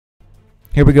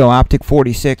Here we go, Optic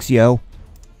 46, yo.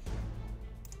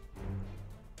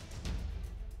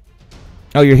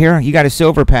 Oh, you're here? You got a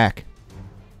silver pack.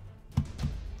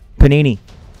 Panini.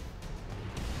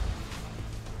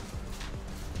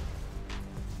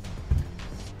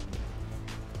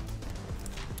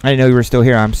 I didn't know you were still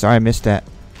here. I'm sorry I missed that.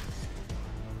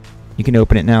 You can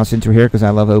open it now since we're here because I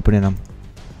love opening them.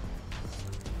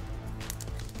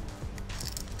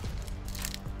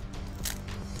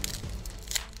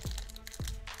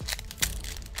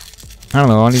 I don't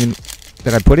know.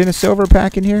 Did I put in a silver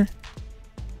pack in here?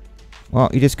 Well,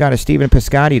 you just got a Stephen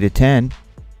Piscotty to 10.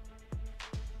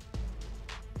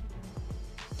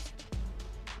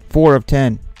 4 of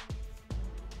 10.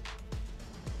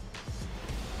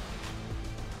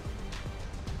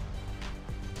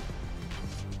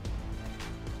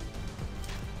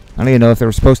 I don't even know if there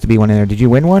was supposed to be one in there. Did you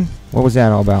win one? What was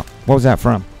that all about? What was that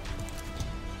from?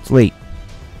 It's late.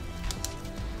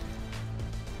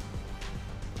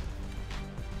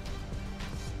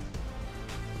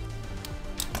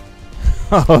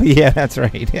 Oh, yeah, that's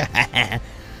right.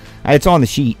 It's on the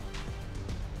sheet.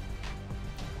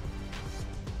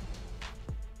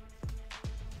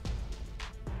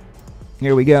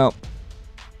 Here we go.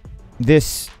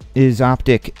 This is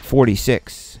Optic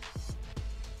 46.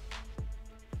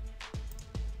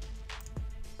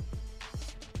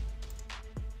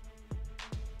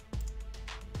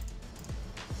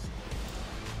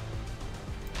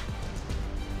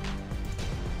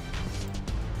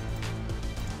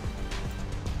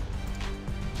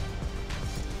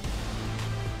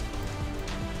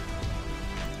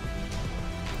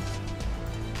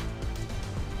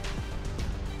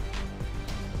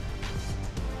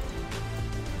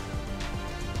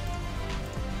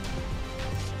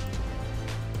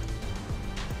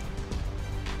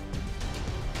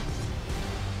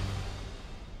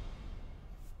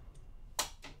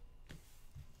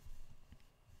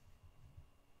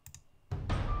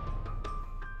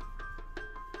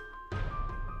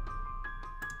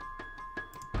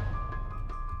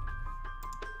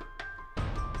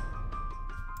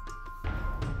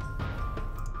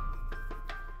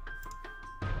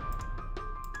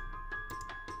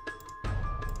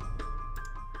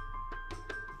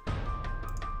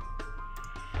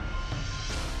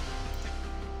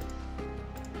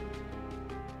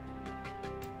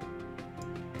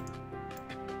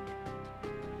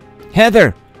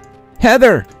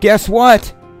 Heather, guess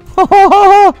what?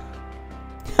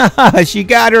 She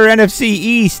got her NFC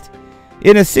East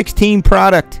in a 16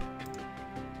 product.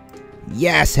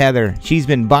 Yes, Heather. She's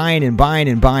been buying and buying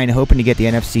and buying, hoping to get the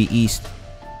NFC East.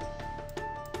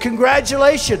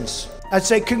 Congratulations. I'd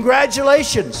say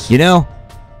congratulations. You know,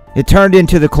 it turned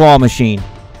into the claw machine.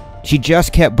 She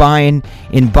just kept buying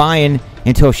and buying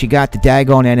until she got the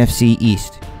daggone NFC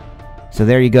East. So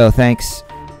there you go. Thanks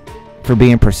for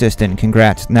being persistent.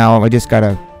 Congrats. Now I just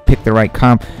gotta pick the right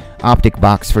optic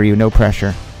box for you. No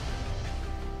pressure.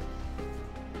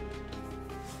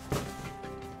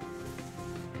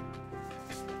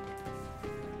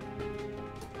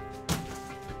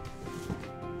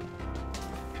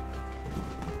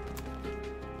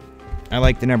 I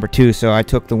like the number 2, so I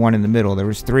took the one in the middle. There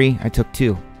was 3. I took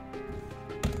 2.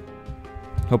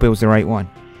 Hope it was the right one.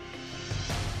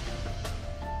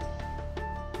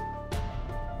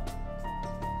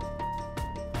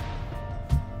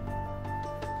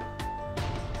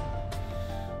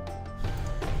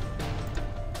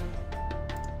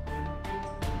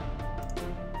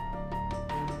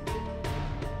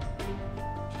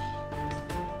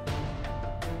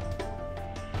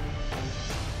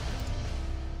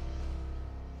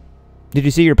 Did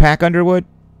you see your pack, Underwood?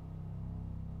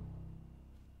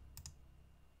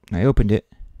 I opened it.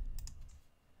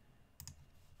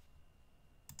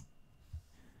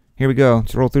 Here we go.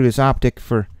 Let's roll through this optic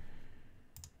for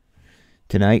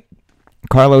tonight.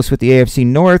 Carlos with the AFC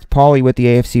North, Paulie with the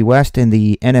AFC West and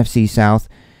the NFC South.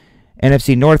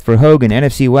 NFC North for Hogan,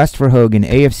 NFC West for Hogan,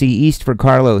 AFC East for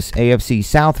Carlos, AFC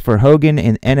South for Hogan,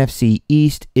 and NFC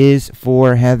East is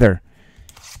for Heather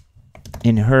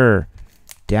in her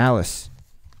Dallas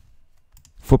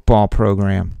football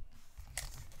program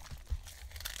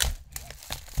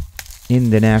in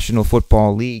the National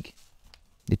Football League,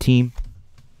 the team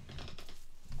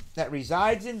that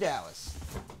resides in Dallas.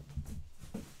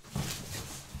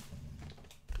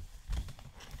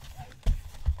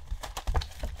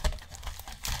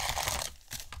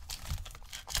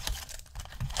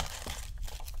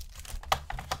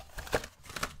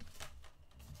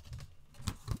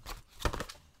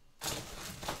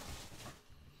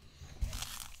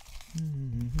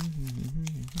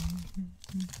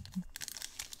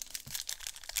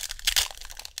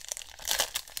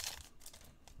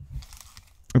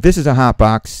 If this is a hot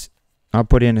box, I'll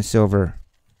put in a silver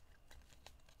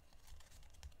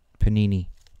Panini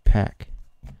pack.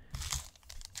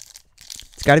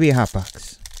 It's got to be a hot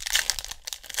box.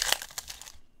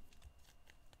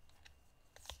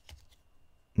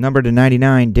 Number to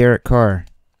 99, Derek Carr.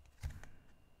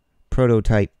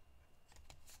 Prototype.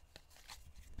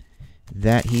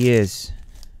 That he is.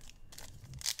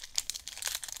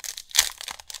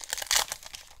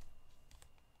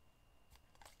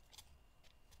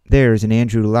 There's an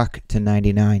Andrew Luck to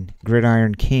 99.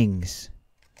 Gridiron Kings.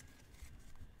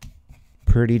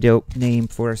 Pretty dope name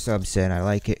for a subset. I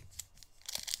like it.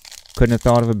 Couldn't have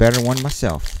thought of a better one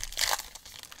myself.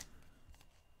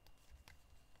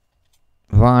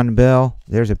 Von Bell.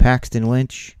 There's a Paxton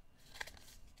Lynch.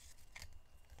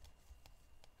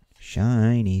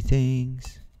 Shiny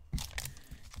things.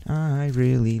 I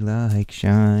really like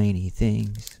shiny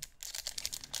things.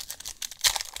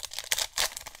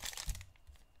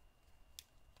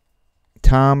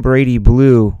 Tom Brady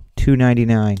Blue,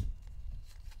 $2.99.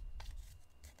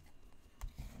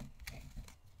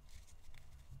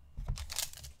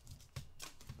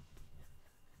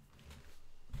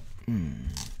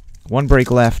 One break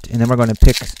left, and then we're going to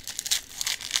pick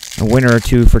a winner or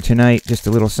two for tonight. Just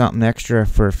a little something extra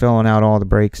for filling out all the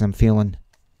breaks. I'm feeling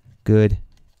good.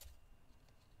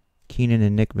 Keenan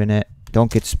and Nick Bennett.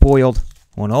 Don't get spoiled.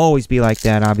 Won't always be like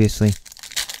that, obviously.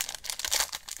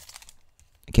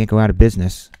 I can't go out of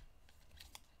business.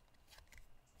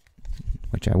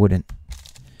 Which I wouldn't.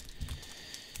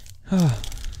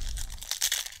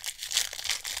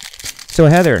 So,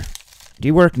 Heather, do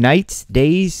you work nights,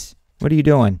 days? What are you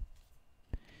doing?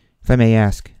 If I may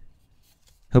ask.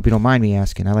 Hope you don't mind me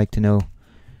asking. I like to know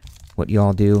what you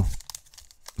all do.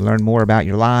 Learn more about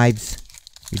your lives,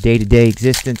 your day-to-day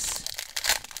existence.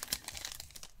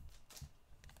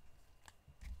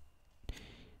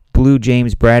 Blue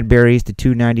James Bradbury's to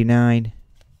 $2.99.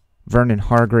 Vernon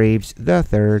Hargraves the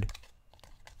third.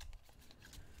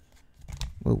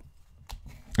 Whoa.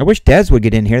 I wish Des would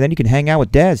get in here. Then you can hang out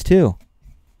with Des too.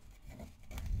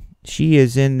 She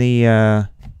is in the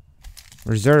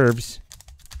reserves,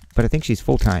 but I think she's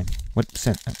full time.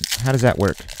 How does that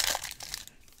work?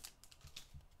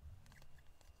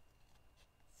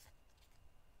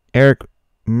 Eric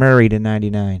Murray to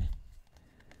 99.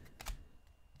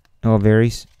 Oh, it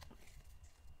varies.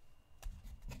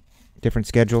 Different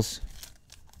schedules.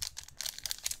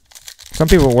 Some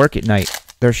people work at night.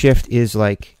 Their shift is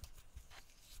like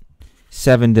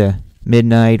 7 to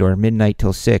midnight or midnight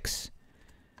till 6.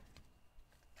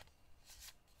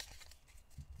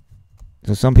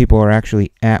 So some people are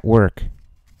actually at work.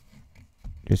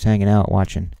 Just hanging out,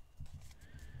 watching.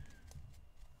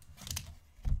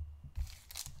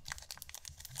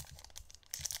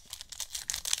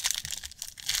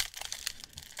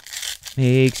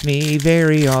 Makes me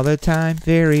vary all the time,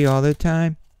 vary all the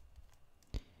time.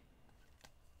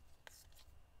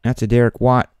 That's a Derek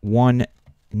Watt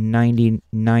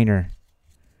 199er.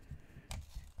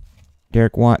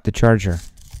 Derek Watt, the Charger.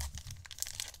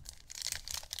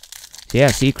 Yeah,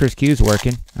 see, Chris Q's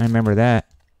working. I remember that.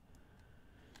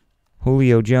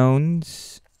 Julio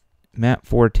Jones, Matt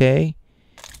Forte,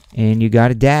 and you got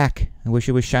a Dak. I wish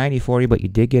it was shiny for you, but you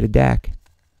did get a Dak.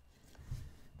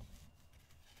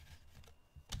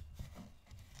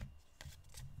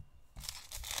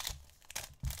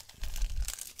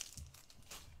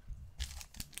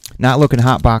 Not looking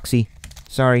hot boxy.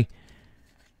 Sorry.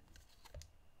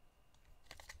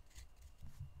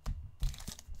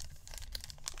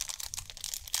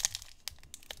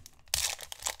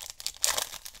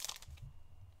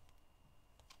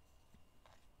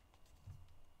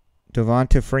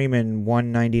 Devonta Freeman,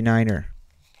 199er.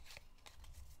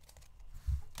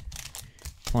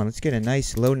 Come on, let's get a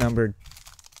nice low-numbered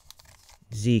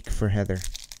Zeke for Heather.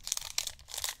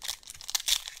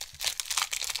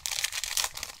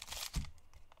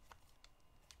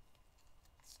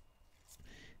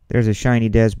 There's a shiny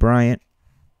Dez Bryant.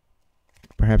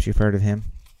 Perhaps you've heard of him.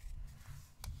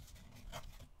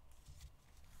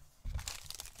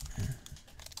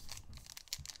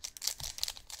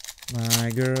 My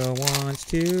girl wants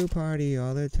to party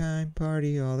all the time,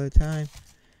 party all the time,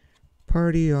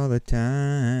 party all the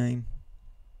time.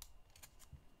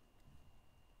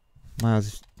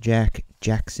 Miles Jack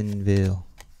Jacksonville.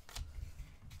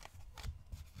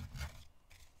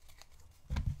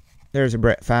 There's a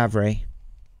Brett Favre.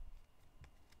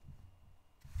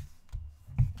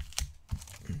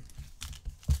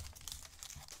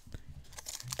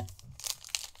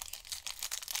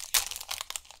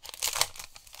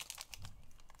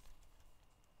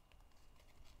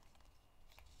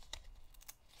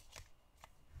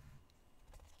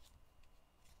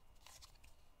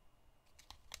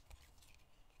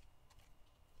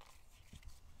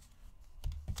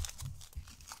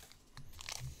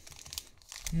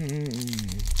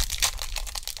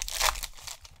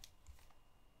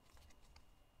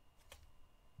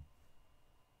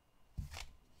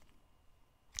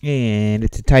 And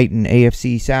it's a Titan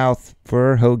AFC South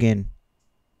for Hogan.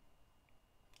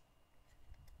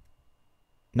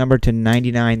 Number to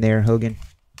 99 there, Hogan.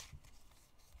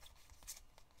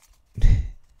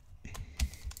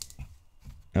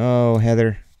 Oh,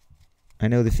 Heather. I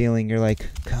know the feeling. You're like,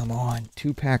 come on,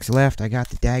 2 packs left. I got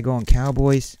the daggone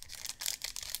Cowboys.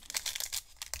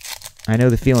 I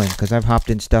know the feeling because I've hopped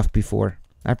in stuff before.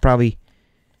 What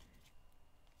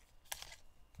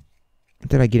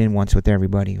did I get in once with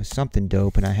everybody? It was something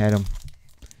dope and I had them.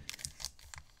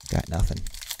 Got nothing.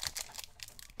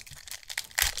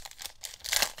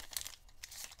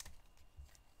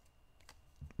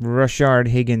 Rashard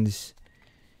Higgins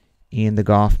and the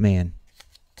Golf Man.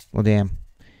 Well, damn.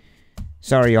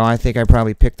 Sorry, y'all. I think I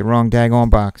probably picked the wrong daggone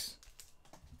box.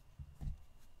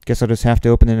 Guess I'll just have to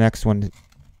open the next one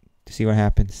to see what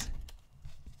happens.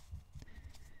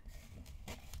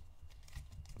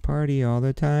 Party all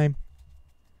the time.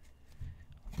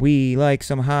 We like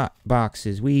some hot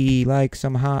boxes. We like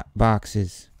some hot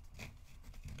boxes.